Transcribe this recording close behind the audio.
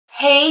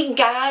Hey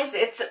guys,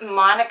 it's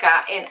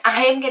Monika, and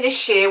I am going to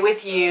share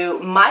with you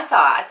my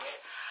thoughts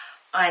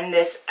on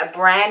this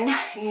brand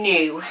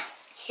new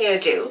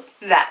hairdo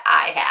that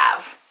I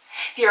have.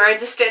 If you're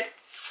interested,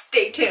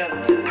 stay tuned.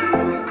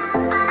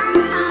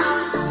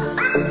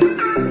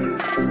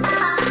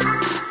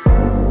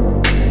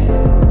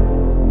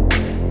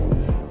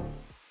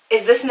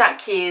 Is this not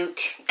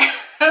cute?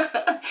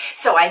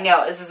 So I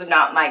know this is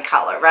not my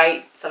color,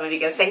 right? Some of you are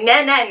going to say,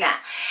 nah, nah, nah.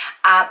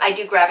 I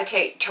do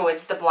gravitate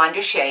towards the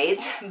blonder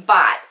shades,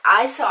 but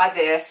I saw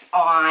this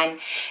on,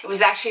 it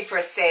was actually for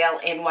a sale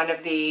in one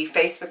of the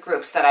Facebook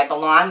groups that I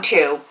belong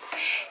to.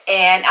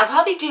 And I'll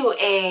probably do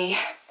a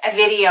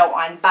video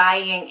on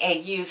buying a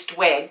used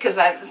wig, because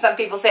some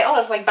people say,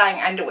 oh, it's like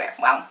buying underwear.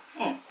 Well,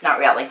 not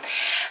really.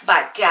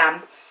 But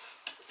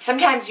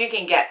sometimes you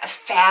can get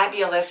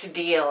fabulous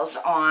deals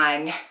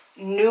on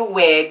new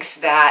wigs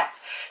that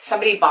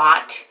somebody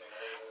bought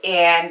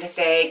and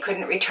they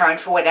couldn't return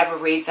for whatever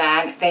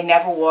reason. They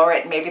never wore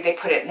it. Maybe they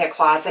put it in their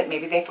closet.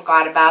 Maybe they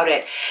forgot about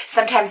it.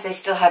 Sometimes they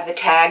still have the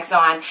tags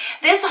on.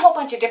 There's a whole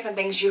bunch of different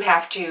things you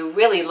have to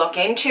really look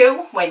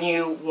into when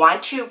you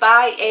want to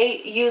buy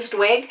a used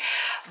wig.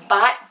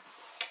 But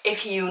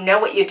if you know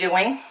what you're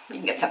doing, you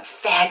can get some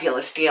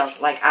fabulous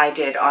deals like I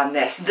did on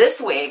this. This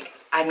wig,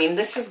 I mean,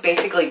 this is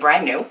basically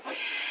brand new.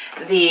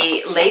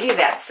 The lady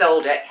that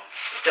sold it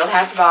still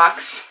had the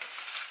box,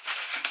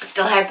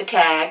 still had the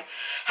tag,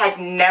 had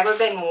never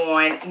been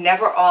worn,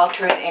 never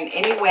altered in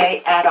any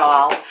way at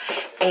all,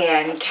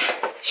 and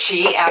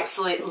she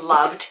absolutely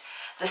loved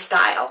the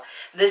style.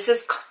 This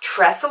is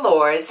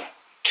TressAllure's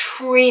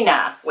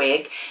Trina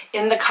wig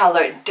in the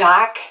color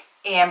Dark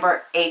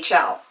Amber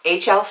HL.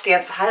 HL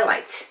stands for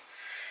highlights.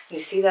 You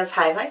see those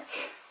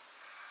highlights?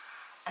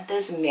 Aren't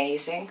those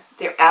amazing?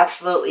 They're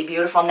absolutely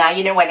beautiful. Now,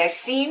 you know what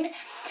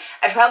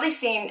I've probably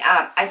seen,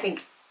 I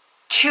think,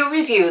 2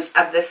 reviews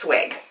of this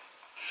wig.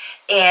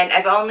 And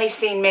I've only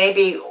seen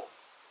maybe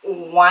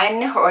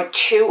 1 or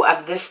 2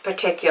 of this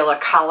particular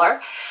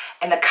color.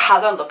 And the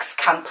color looks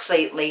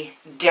completely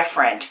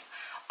different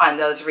on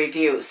those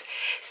reviews.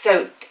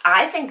 So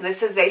I think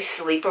this is a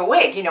sleeper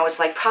wig. You know, it's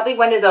like probably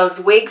one of those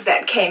wigs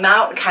that came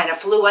out and kind of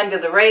flew under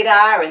the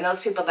radar. And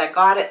those people that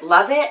got it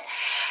love it.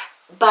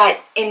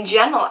 But in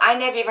general, I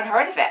never even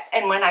heard of it.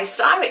 And when I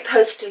saw it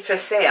posted for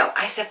sale,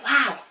 I said,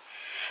 wow,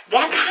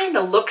 that kind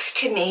of looks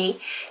to me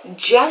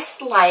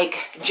just like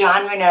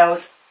John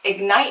Renau's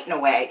Ignite in a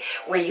way,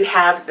 where you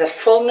have the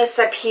fullness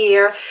up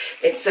here.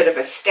 It's sort of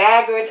a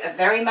staggered,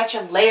 very much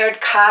a layered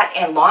cut,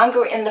 and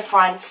longer in the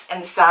fronts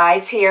and the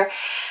sides here.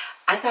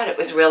 I thought it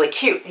was really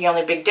cute. The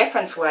only big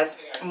difference was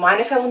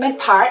monofilament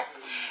part,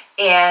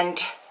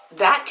 and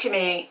that to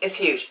me is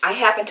huge. I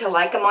happen to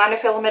like a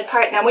monofilament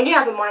part. Now when you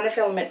have a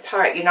monofilament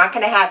part, you're not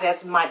going to have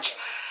as much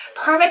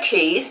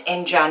permatease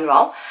in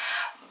general,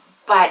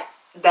 but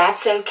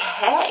that's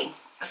okay.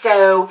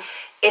 So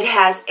it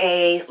has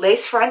a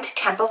lace front,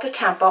 temple to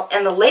temple,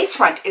 and the lace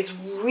front is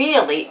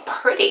really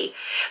pretty.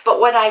 But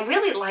what I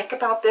really like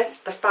about this,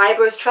 the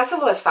fibers,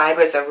 TressAllure's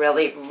fibers are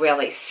really,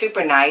 really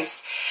super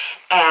nice,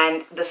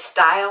 and the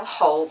style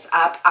holds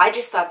up. I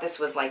just thought this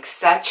was like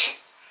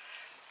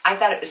I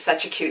thought it was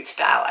such a cute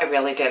style. I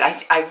really did.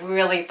 I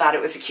really thought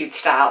it was a cute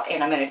style,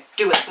 and I'm going to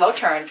do a slow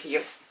turn for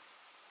you.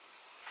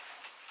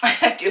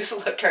 Do a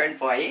slow turn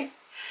for you.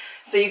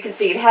 So you can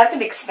see it has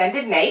an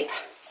extended nape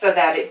so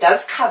that it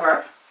does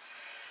cover,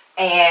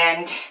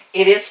 and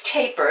it is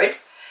tapered,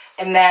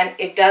 and then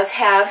it does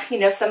have, you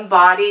know, some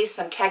body,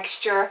 some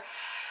texture,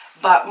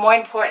 but more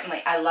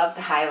importantly, I love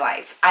the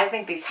highlights. I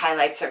think these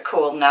highlights are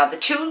cool. Now, the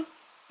 2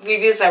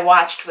 reviews I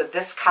watched with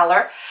this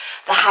color,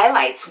 the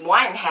highlights,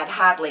 one had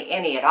hardly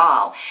any at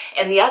all,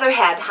 and the other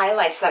had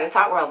highlights that I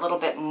thought were a little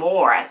bit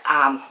more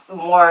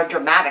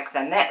dramatic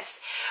than this.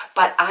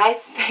 But I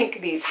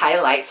think these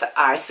highlights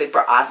are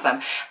super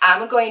awesome.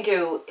 I'm going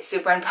to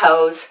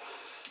superimpose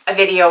a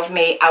video of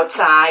me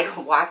outside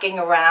walking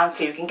around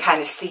so you can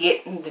kind of see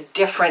it in the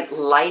different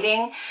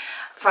lighting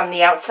from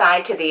the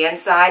outside to the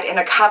inside. In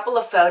a couple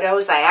of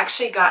photos, I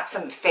actually got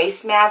some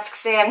face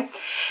masks in,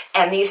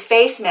 and these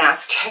face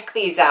masks, check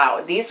these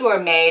out. These were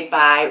made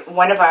by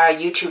one of our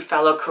YouTube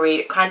fellow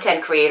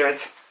content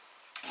creators'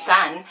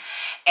 son,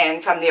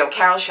 and from the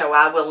O'Carroll Show.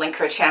 I will link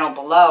her channel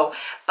below.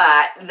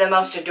 But the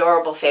most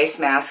adorable face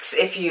masks,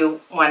 if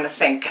you want to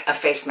think of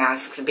face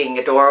masks being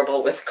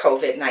adorable with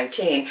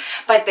COVID-19.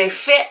 But they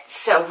fit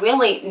so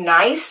really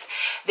nice.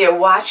 They're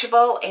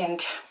washable,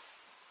 and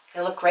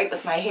they look great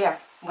with my hair.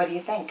 What do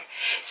you think?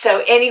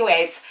 So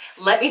anyways,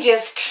 let me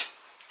just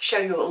show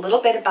you a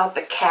little bit about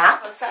the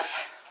cap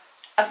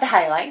of the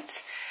highlights.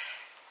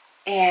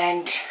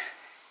 And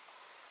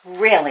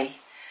really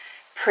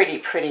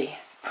pretty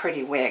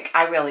wig.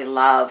 I really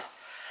love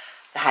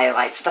the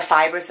highlights. The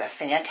fibers are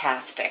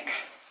fantastic.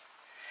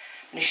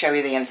 Let me show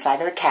you the inside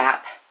of the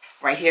cap.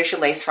 Right here's your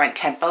lace front,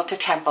 temple to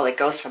temple. It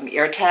goes from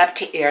ear tab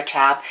to ear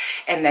tab,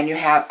 and then you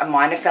have a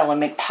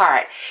monofilament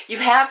part. You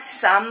have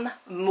some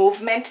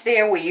movement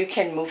there where you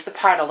can move the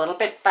part a little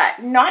bit,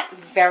 but not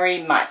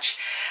very much.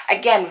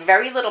 Again,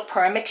 very little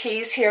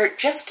permatease here,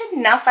 just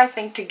enough, I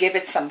think, to give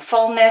it some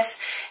fullness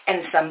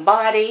and some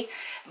body,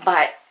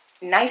 but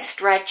nice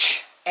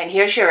stretch. And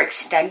here's your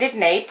extended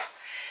nape.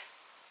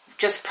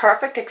 Just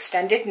perfect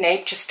extended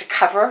nape just to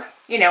cover,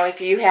 you know,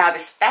 if you have,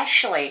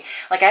 especially,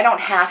 like I don't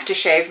have to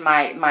shave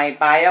my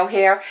bio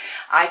hair.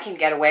 I can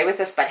get away with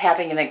this, but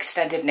having an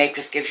extended nape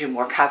just gives you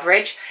more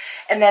coverage.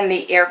 And then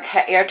the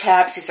ear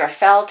tabs, these are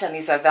felt and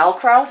these are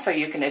Velcro, so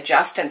you can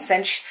adjust and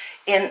cinch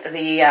in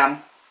the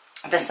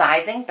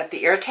sizing. But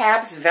the ear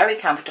tabs, very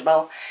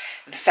comfortable.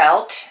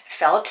 Felt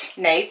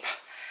nape,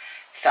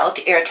 felt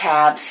ear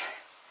tabs,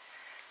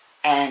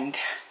 and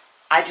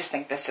I just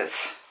think this is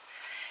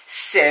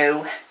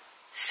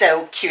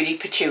so cutie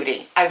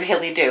patootie. I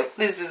really do.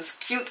 This is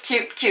cute,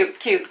 cute, cute,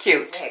 cute,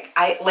 cute.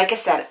 Like I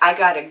said, I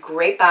got a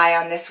great buy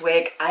on this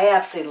wig. I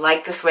absolutely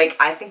like this wig.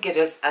 I think it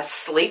is a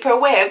sleeper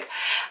wig.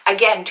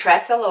 Again,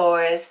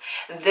 TressAllure's.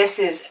 This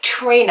is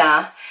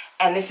Trina,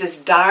 and this is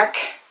Dark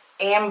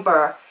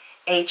Amber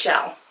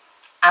HL.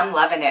 I'm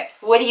loving it.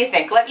 What do you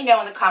think? Let me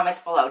know in the comments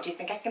below. Do you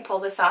think I can pull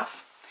this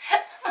off?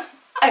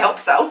 I hope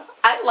so.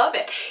 I love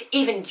it.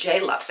 Even Jay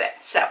loves it.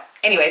 So,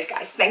 anyways,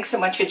 guys, thanks so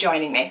much for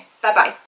joining me. Bye-bye.